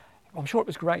 I'm sure it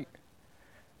was great.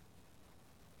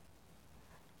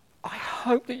 I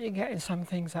hope that you're getting some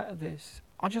things out of this.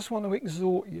 I just want to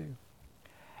exhort you.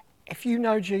 If you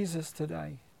know Jesus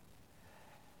today,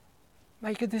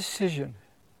 make a decision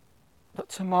that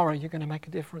tomorrow you're going to make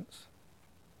a difference.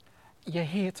 You're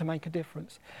here to make a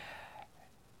difference.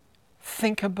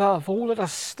 Think above all of the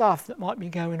stuff that might be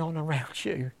going on around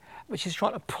you, which is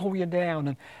trying to pull you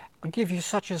down and give you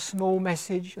such a small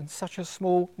message and such a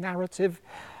small narrative.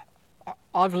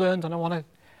 I've learned, and I want to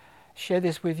share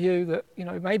this with you, that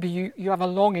maybe you have a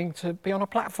longing to be on a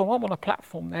platform. I'm on a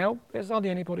platform now. There's hardly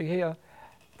anybody here.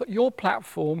 But your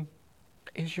platform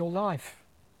is your life.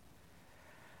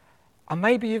 And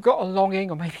maybe you've got a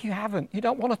longing, or maybe you haven't. You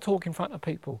don't want to talk in front of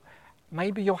people.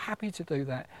 Maybe you're happy to do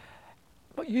that.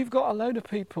 But you've got a load of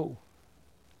people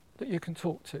that you can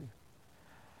talk to.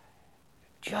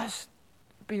 Just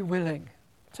be willing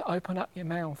to open up your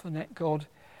mouth and let God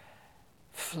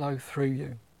flow through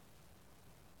you.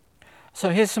 So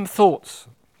here's some thoughts.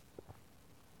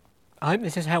 I hope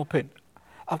this is helping.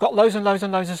 I've got loads and loads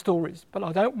and loads of stories, but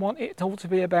I don't want it all to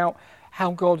be about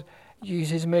how God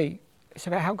uses me. It's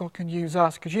about how God can use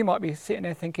us, because you might be sitting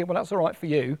there thinking, well, that's all right for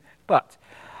you, but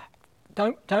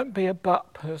don't be a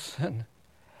but person.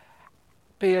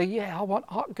 Be I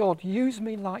want God, use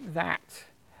me like that.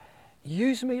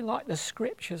 Use me like the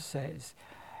scripture says.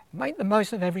 Make the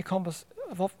most of every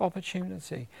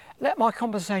opportunity. Let my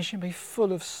conversation be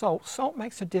full of salt. Salt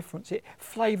makes a difference. It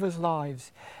flavours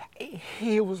lives. It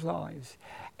heals lives.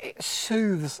 It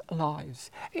soothes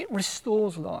lives. It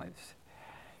restores lives.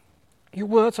 Your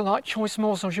words are like choice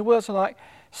morsels. Your words are like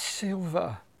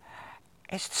silver.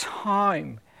 It's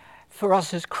time for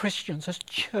us as Christians, as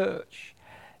church,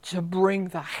 to bring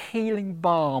the healing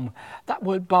balm. That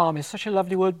word balm is such a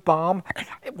lovely word, balm.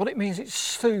 What it means, it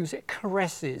soothes, it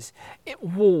caresses, it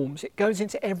warms, it goes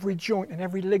into every joint and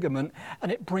every ligament,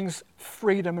 and it brings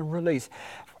freedom and release.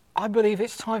 I believe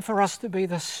it's time for us to be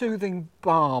the soothing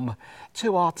balm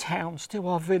to our towns, to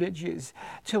our villages,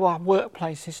 to our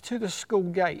workplaces, to the school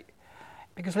gate.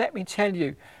 Because let me tell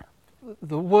you,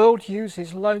 the world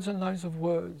uses loads and loads of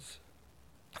words,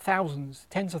 thousands,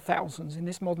 tens of thousands in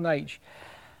this modern age.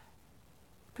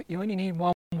 But you only need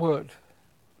one word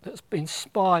that's been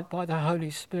inspired by the Holy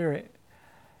Spirit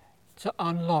to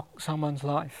unlock someone's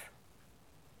life.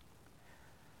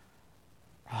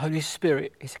 The Holy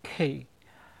Spirit is key.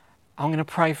 I'm going to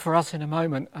pray for us in a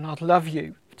moment, and I'd love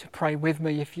you to pray with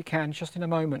me if you can, just in a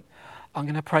moment. I'm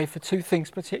going to pray for two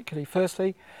things particularly.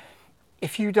 Firstly,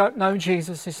 if you don't know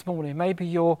Jesus this morning, maybe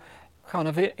you're kind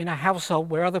of in a household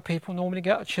where other people normally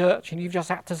go to church and you've just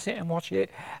had to sit and watch it.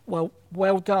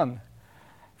 Well done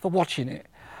for watching it.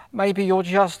 Maybe you've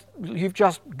just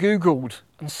Googled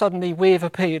and suddenly we've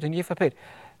appeared and you've appeared.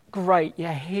 Great,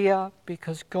 you're here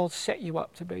because God set you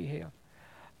up to be here.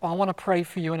 I want to pray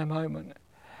for you in a moment.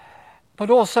 But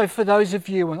also for those of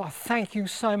you, and I thank you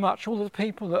so much, all the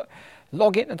people that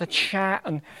log into the chat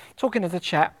and talking to the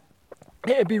chat,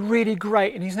 it'd be really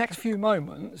great in these next few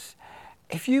moments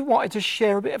if you wanted to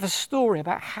share a bit of a story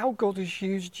about how God has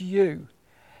used you.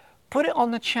 Put it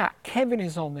on the chat. Kevin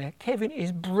is on there. Kevin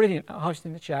is brilliant at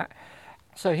hosting the chat.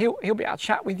 So he'll be able to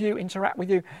chat with you, interact with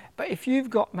you. But if you've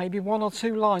got maybe one or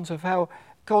two lines of how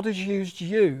God has used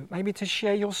you, maybe to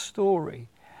share your story,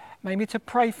 maybe to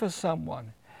pray for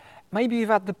someone, maybe you've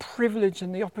had the privilege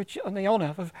and the opportunity and the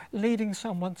honour of leading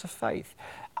someone to faith,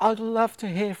 I'd love to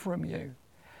hear from you.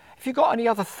 If you've got any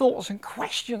other thoughts and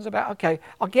questions about, okay,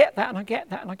 I get that and I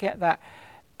get that and I get that,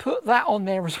 put that on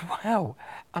there as well.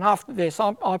 And after this,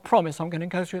 I promise I'm going to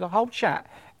go through the whole chat.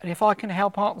 And if I can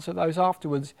help answer those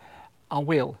afterwards, I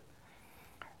will.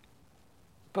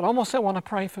 But I also want to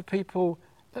pray for people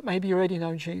that maybe already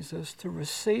know Jesus to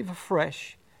receive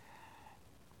afresh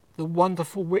the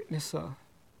wonderful witnesser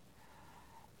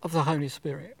of the Holy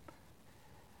Spirit,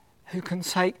 who can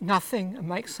take nothing and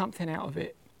make something out of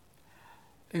it,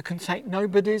 who can take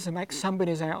nobodies and make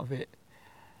somebodies out of it,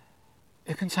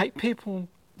 who can take people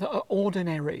that are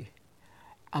ordinary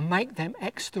and make them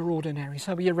extraordinary.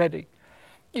 So are you ready?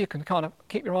 You can kind of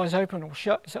keep your eyes open or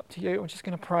shut. It's up to you. I'm just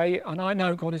going to pray, and I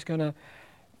know God is going to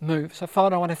move. So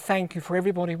Father, I want to thank you for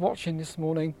everybody watching this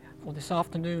morning or this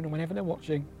afternoon or whenever they're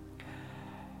watching.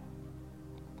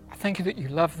 I thank you that you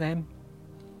love them.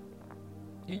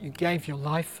 You gave your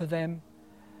life for them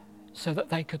so that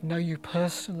they could know you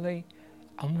personally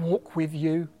and walk with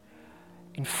you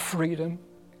in freedom.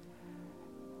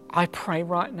 I pray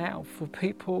right now for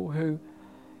people who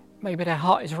maybe their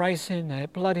heart is racing, their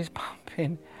blood is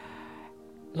pumping.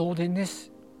 Lord, in this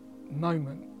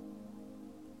moment,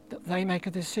 that they make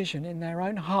a decision in their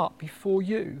own heart before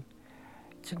you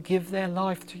to give their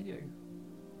life to you.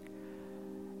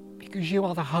 Because you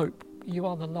are the hope, you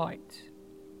are the light,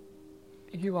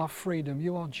 you are freedom,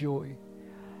 you are joy.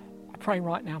 I pray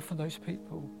right now for those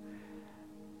people.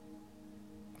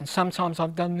 And sometimes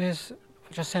I've done this,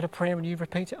 I just said a prayer and you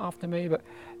repeat it after me, but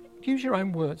use your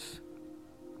own words.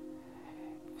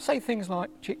 Say things like,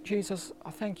 Jesus,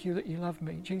 I thank you that you love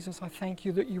me. Jesus, I thank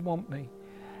you that you want me.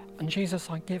 And Jesus,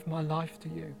 I give my life to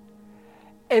you.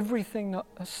 Everything that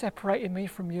has separated me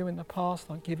from you in the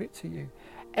past, I give it to you.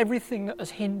 Everything that has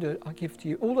hindered, I give to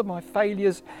you. All of my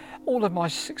failures, all of my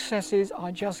successes,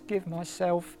 I just give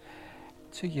myself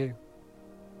to you.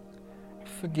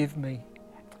 Forgive me.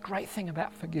 The great thing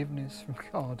about forgiveness from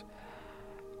God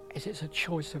is it's a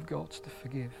choice of God's to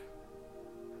forgive.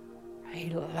 He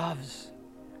loves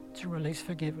to release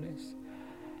forgiveness.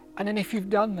 And then if you've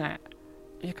done that,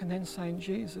 you can then say,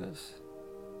 Jesus,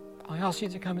 I ask you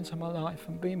to come into my life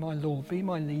and be my Lord, be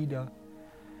my leader,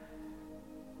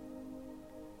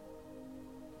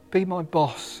 be my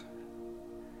boss.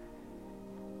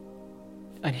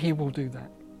 And he will do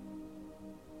that.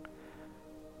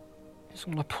 I just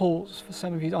want to pause for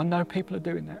some of you. I know people are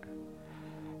doing that.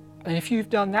 And if you've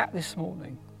done that this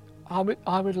morning, I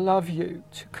would love you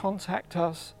to contact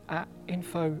us at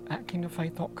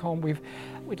info@kingdomfaith.com.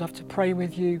 We'd love to pray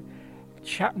with you,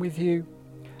 chat with you.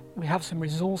 We have some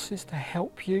resources to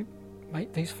help you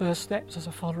make these first steps as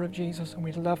a follower of Jesus, and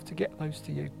we'd love to get those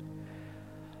to you.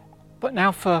 But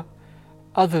now for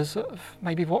others that are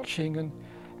maybe watching and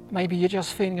maybe you're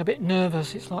just feeling a bit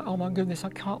nervous. It's like, oh my goodness, I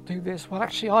can't do this. Well,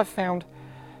 actually, I've found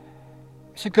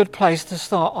it's a good place to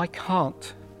start. I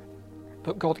can't,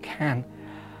 but God can.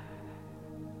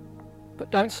 But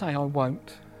don't say I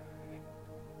won't.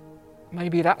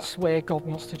 Maybe that's where God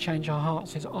wants to change our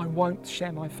hearts, is I won't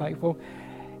share my faith. Well,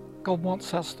 God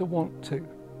wants us to want to.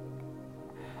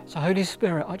 So Holy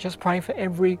Spirit, I just pray for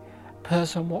every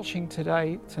person watching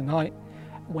today, tonight,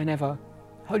 whenever.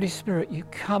 Holy Spirit, you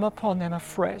come upon them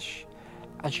afresh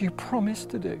as you promised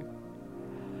to do.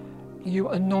 You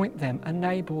anoint them,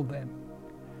 enable them.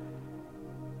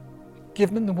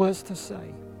 Give them the words to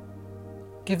say.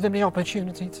 Give them the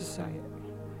opportunity to say it.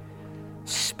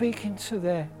 Speak into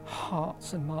their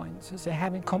hearts and minds as they're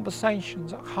having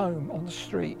conversations at home, on the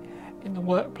street, in the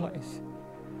workplace.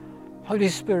 Holy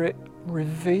Spirit,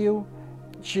 reveal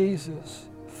Jesus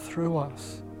through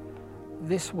us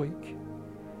this week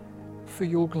for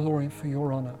your glory and for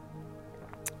your honour.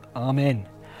 Amen.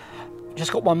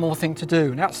 Just got one more thing to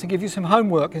do, and that's to give you some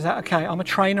homework. Is that okay? I'm a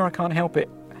trainer, I can't help it.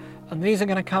 And these are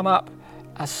going to come up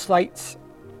as slates.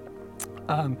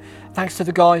 Thanks to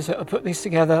the guys that have put these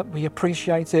together. We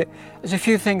appreciate it. There's a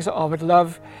few things that I would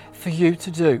love for you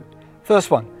to do.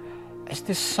 First one is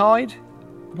decide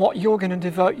what you're going to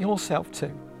devote yourself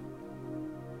to.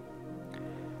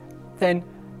 Then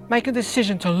make a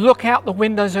decision to look out the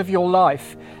windows of your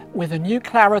life with a new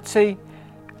clarity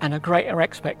and a greater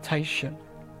expectation.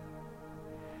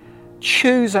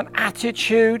 Choose an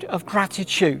attitude of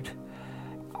gratitude.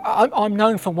 I'm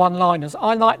known for one-liners.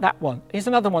 I like that one. Here's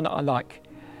another one that I like.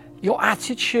 Your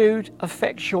attitude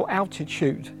affects your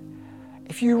altitude.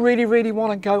 If you really, really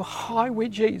want to go high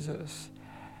with Jesus,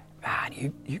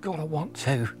 man, you got to want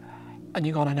to, and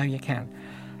you got to know you can.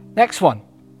 Next one.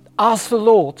 Ask the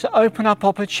Lord to open up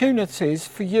opportunities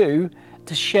for you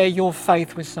to share your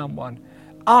faith with someone.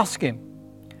 Ask Him.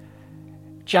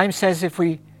 James says if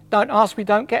we don't ask, we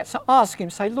don't get. So ask Him.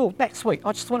 Say, Lord, next week,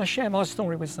 I just want to share my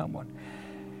story with someone.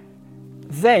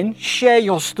 Then share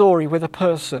your story with a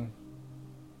person.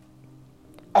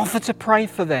 Offer to pray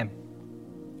for them.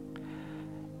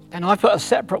 And I put a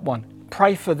separate one.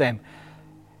 Pray for them.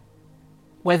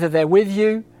 Whether they're with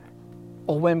you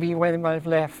or when they've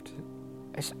left.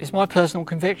 It's my personal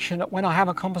conviction that when I have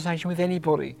a conversation with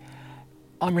anybody,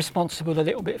 I'm responsible a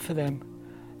little bit for them.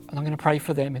 And I'm going to pray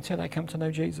for them until they come to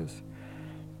know Jesus.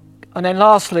 And then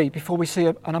lastly, before we see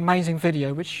an amazing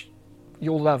video, which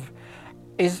you'll love,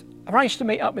 is arrange to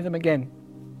meet up with them again.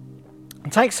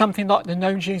 And take something like the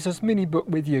Know Jesus mini book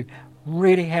with you.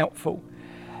 Really helpful.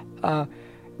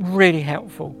 Really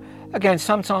helpful. Again,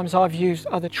 sometimes I've used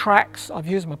other tracks. I've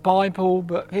used my Bible,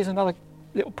 but here's another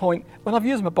little point. When I've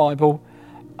used my Bible,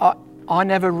 I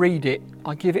never read it.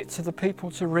 I give it to the people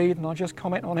to read and I just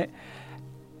comment on it.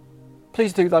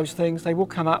 Please do those things. They will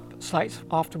come up slates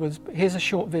afterwards. But here's a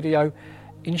short video.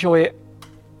 Enjoy it.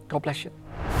 God bless you.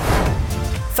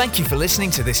 Thank you for listening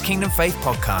to this Kingdom Faith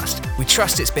podcast. We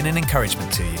trust it's been an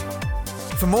encouragement to you.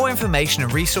 For more information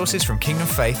and resources from Kingdom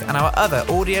Faith and our other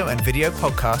audio and video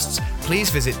podcasts, please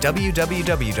visit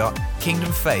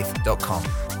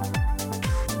www.kingdomfaith.com.